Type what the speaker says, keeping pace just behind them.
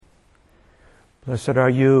Blessed are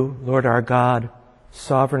you, Lord our God,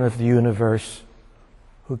 sovereign of the universe,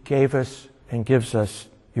 who gave us and gives us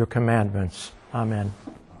your commandments. Amen.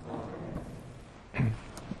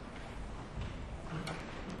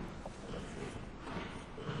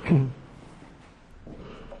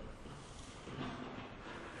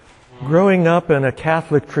 Growing up in a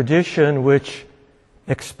Catholic tradition which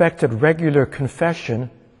expected regular confession,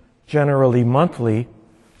 generally monthly,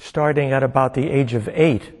 starting at about the age of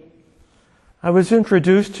 8, I was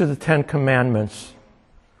introduced to the Ten Commandments,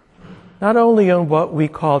 not only in what we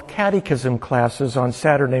called catechism classes on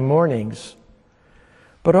Saturday mornings,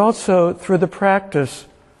 but also through the practice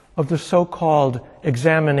of the so-called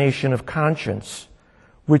examination of conscience,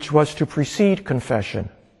 which was to precede confession.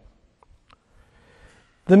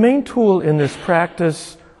 The main tool in this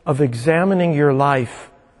practice of examining your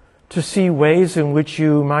life to see ways in which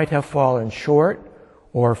you might have fallen short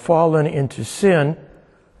or fallen into sin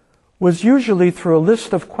was usually through a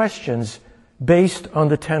list of questions based on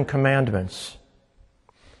the Ten Commandments.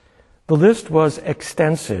 The list was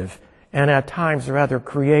extensive and at times rather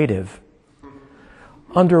creative.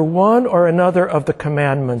 Under one or another of the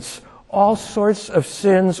commandments, all sorts of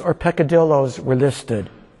sins or peccadillos were listed.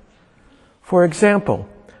 For example,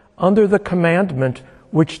 under the commandment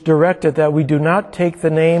which directed that we do not take the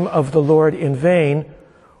name of the Lord in vain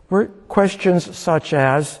were questions such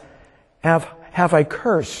as, have I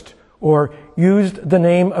cursed or used the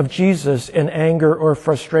name of Jesus in anger or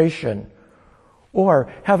frustration?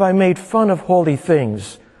 Or have I made fun of holy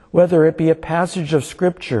things, whether it be a passage of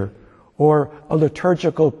Scripture or a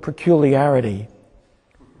liturgical peculiarity?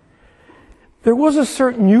 There was a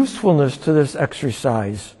certain usefulness to this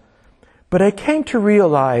exercise, but I came to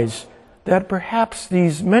realize that perhaps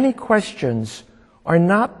these many questions are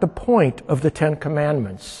not the point of the Ten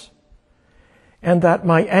Commandments, and that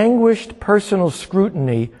my anguished personal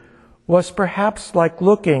scrutiny was perhaps like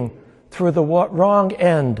looking through the wrong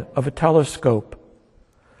end of a telescope,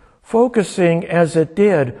 focusing as it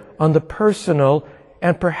did on the personal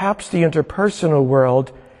and perhaps the interpersonal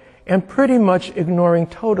world, and pretty much ignoring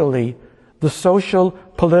totally the social,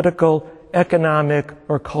 political, economic,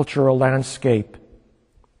 or cultural landscape.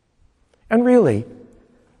 And really,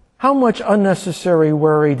 how much unnecessary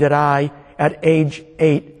worry did I, at age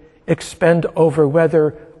 8, expend over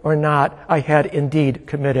whether or not I had indeed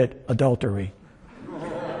committed adultery?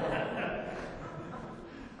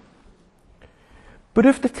 But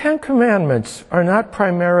if the Ten Commandments are not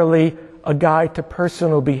primarily a guide to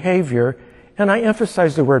personal behavior, and I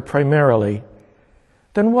emphasize the word primarily,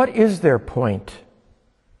 then what is their point?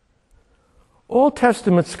 Old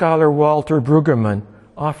Testament scholar Walter Brueggemann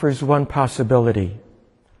offers one possibility.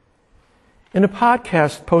 In a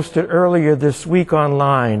podcast posted earlier this week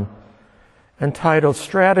online, entitled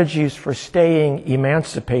Strategies for Staying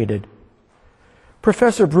Emancipated,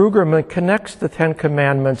 Professor Brueggemann connects the Ten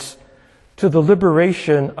Commandments to the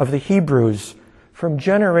liberation of the Hebrews from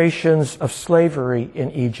generations of slavery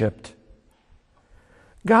in Egypt.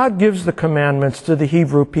 God gives the commandments to the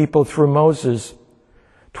Hebrew people through Moses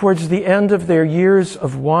towards the end of their years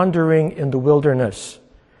of wandering in the wilderness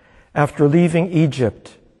after leaving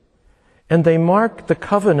Egypt, and they mark the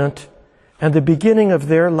covenant and the beginning of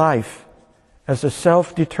their life as a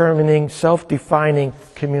self-determining, self-defining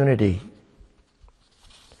community.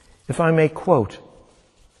 If I may quote,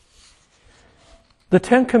 "The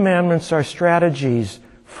Ten Commandments are strategies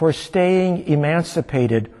for staying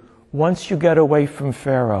emancipated once you get away from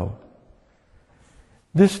Pharaoh.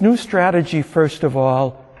 This new strategy, first of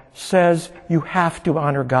all, says you have to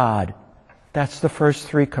honor God. That's the first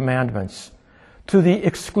 3 commandments, to the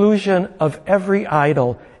exclusion of every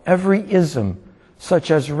idol, every ism,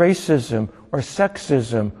 such as racism or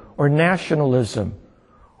sexism or nationalism,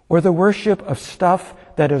 or the worship of stuff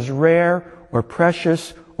that is rare or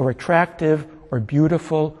precious or attractive or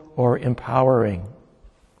beautiful or empowering."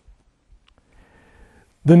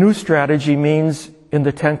 The new strategy means, in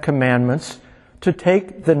the Ten Commandments, to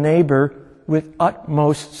take the neighbor with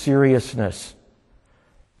utmost seriousness.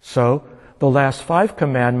 So, the last 5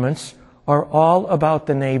 commandments are all about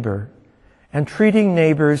the neighbor and treating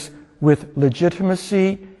neighbors with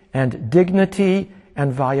legitimacy and dignity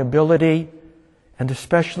and viability, and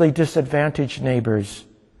especially disadvantaged neighbors,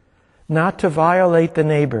 not to violate the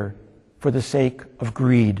neighbor for the sake of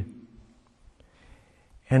greed.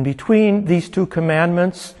 And between these 2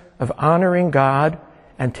 commandments of honoring God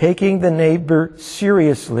and taking the neighbor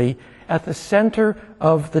seriously, at the center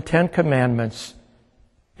of the Ten Commandments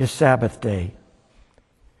is Sabbath day.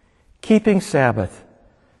 Keeping Sabbath.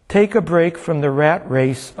 Take a break from the rat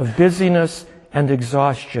race of busyness and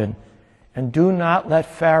exhaustion, and do not let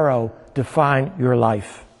Pharaoh define your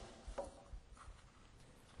life.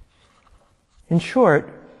 In short,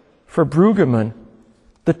 for Brueggemann,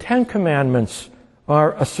 the Ten Commandments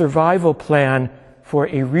are a survival plan for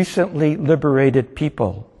a recently liberated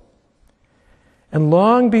people. And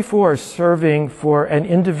long before serving for an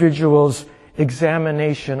individual's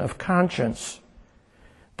examination of conscience,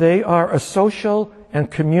 they are a social and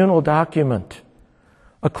communal document,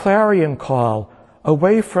 a clarion call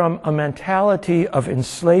away from a mentality of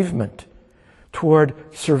enslavement toward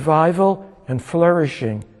survival and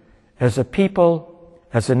flourishing as a people,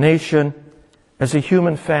 as a nation, as a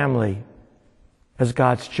human family, as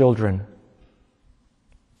God's children.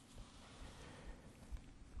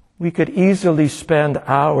 We could easily spend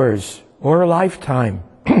hours or a lifetime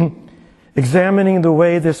examining the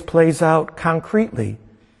way this plays out concretely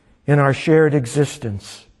in our shared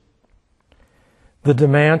existence. The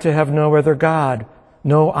demand to have no other God,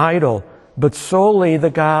 no idol, but solely the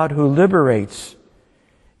God who liberates,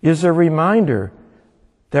 is a reminder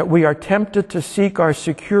that we are tempted to seek our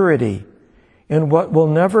security in what will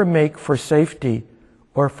never make for safety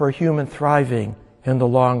or for human thriving in the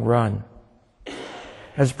long run.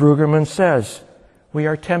 As Brueggemann says, we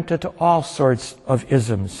are tempted to all sorts of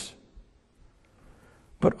isms.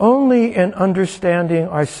 But only in understanding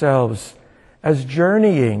ourselves as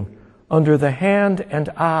journeying under the hand and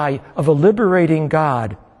eye of a liberating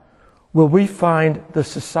God will we find the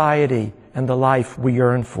society and the life we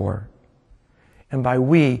yearn for. And by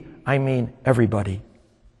we, I mean everybody.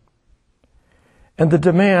 And the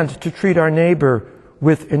demand to treat our neighbor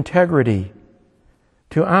with integrity,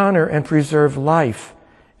 to honor and preserve life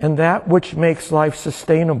and that which makes life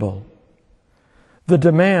sustainable. The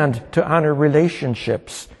demand to honor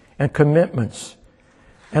relationships and commitments,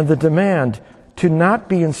 and the demand to not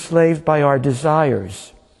be enslaved by our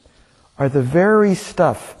desires are the very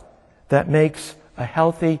stuff that makes a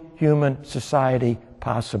healthy human society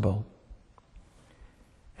possible.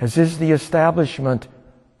 As is the establishment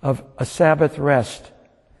of a Sabbath rest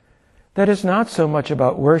that is not so much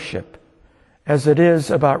about worship as it is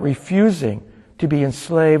about refusing to be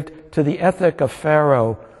enslaved to the ethic of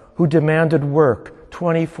Pharaoh, who demanded work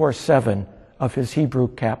 24/7 of his Hebrew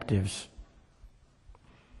captives.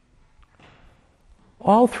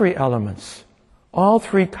 All three elements, all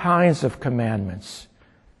three kinds of commandments,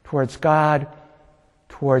 towards God,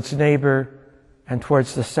 towards neighbor, and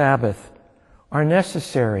towards the Sabbath, are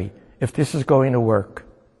necessary if this is going to work.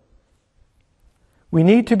 We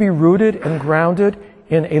need to be rooted and grounded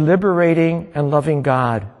in a liberating and loving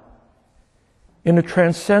God, in a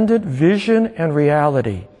transcendent vision and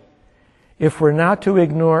reality, if we're not to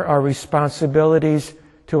ignore our responsibilities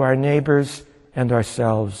to our neighbors and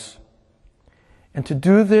ourselves. And to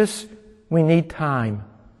do this, we need time,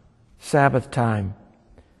 Sabbath time.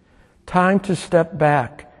 Time to step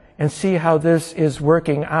back and see how this is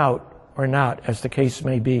working out or not, as the case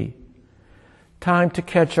may be. Time to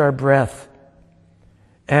catch our breath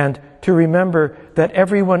and to remember that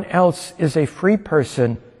everyone else is a free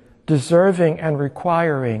person deserving and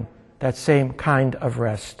requiring that same kind of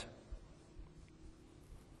rest.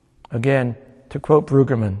 Again, to quote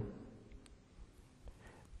Brueggemann,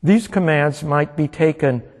 these commands might be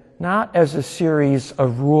taken not as a series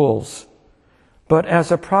of rules, but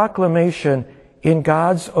as a proclamation in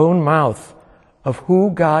God's own mouth of who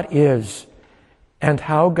God is and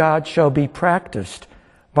how God shall be practiced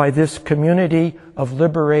by this community of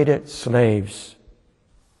liberated slaves.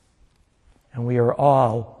 And we are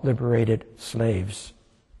all liberated slaves.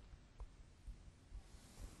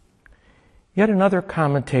 Yet another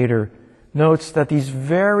commentator notes that these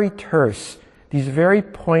very terse, these very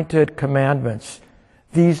pointed commandments,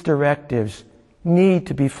 these directives, need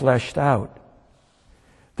to be fleshed out.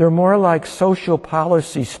 They're more like social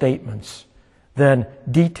policy statements than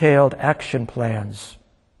detailed action plans.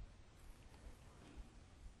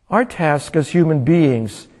 Our task as human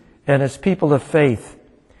beings and as people of faith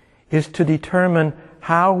is to determine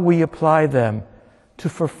how we apply them to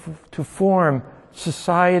form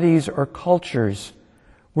societies or cultures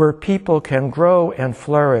where people can grow and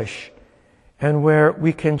flourish and where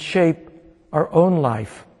we can shape our own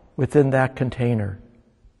life within that container.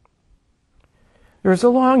 There is a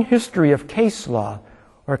long history of case law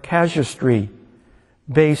or casuistry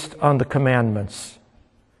based on the commandments.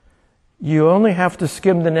 You only have to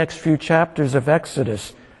skim the next few chapters of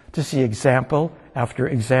Exodus to see example after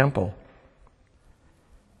example.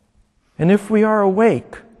 And if we are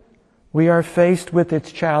awake, we are faced with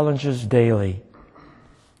its challenges daily.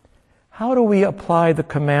 How do we apply the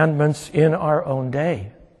commandments in our own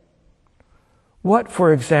day? What,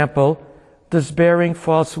 for example, does bearing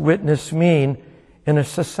false witness mean in a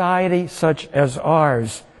society such as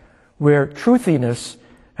ours, where truthiness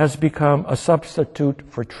has become a substitute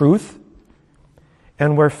for truth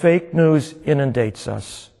and where fake news inundates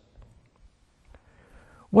us.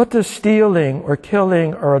 What does stealing or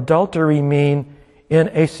killing or adultery mean in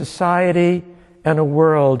a society and a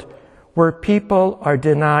world where people are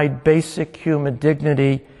denied basic human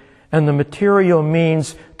dignity and the material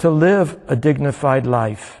means to live a dignified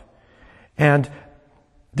life, and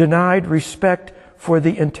denied respect for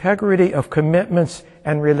the integrity of commitments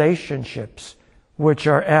and relationships which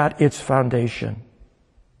are at its foundation?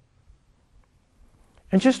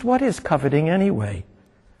 And just what is coveting anyway?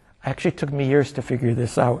 Actually, it took me years to figure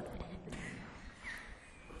this out.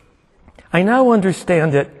 I now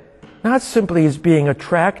understand it not simply as being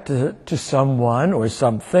attracted to someone or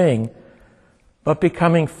something, but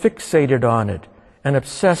becoming fixated on it and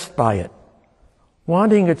obsessed by it,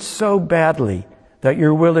 wanting it so badly that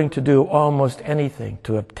you're willing to do almost anything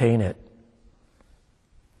to obtain it.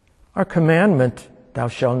 Our commandment, "Thou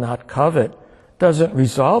shalt not covet," doesn't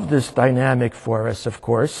resolve this dynamic for us, of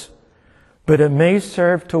course, but it may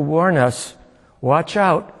serve to warn us, watch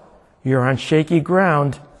out, you're on shaky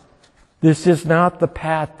ground. This is not the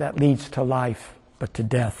path that leads to life, but to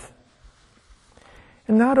death.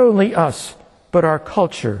 And not only us, but our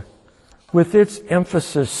culture, with its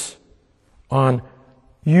emphasis on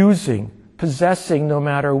using, possessing no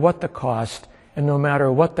matter what the cost and no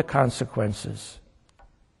matter what the consequences.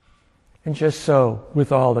 And just so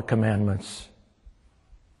with all the commandments.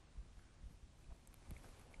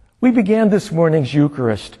 We began this morning's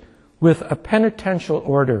Eucharist with a penitential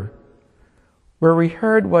order, where we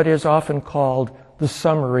heard what is often called the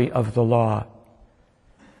summary of the law.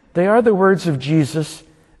 They are the words of Jesus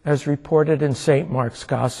as reported in St. Mark's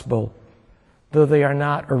Gospel, though they are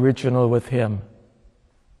not original with him.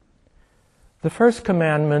 The first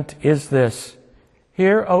commandment is this: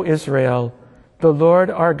 "Hear, O Israel, the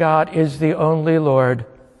Lord our God is the only Lord.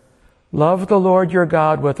 Love the Lord your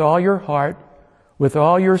God with all your heart, with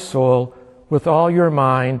all your soul, with all your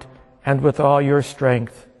mind, and with all your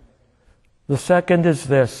strength." The second is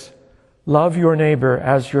this: "Love your neighbor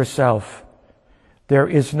as yourself. There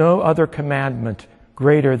is no other commandment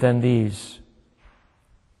greater than these."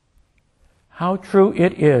 How true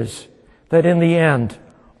it is that in the end,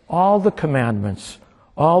 all the commandments,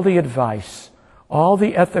 all the advice, all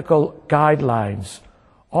the ethical guidelines,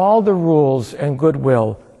 all the rules and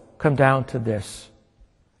goodwill come down to this: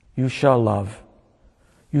 you shall love.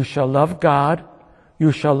 You shall love God,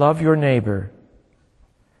 you shall love your neighbor.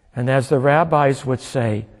 And as the rabbis would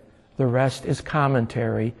say, the rest is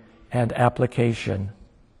commentary and application.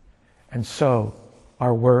 And so,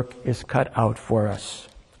 our work is cut out for us.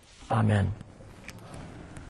 Amen.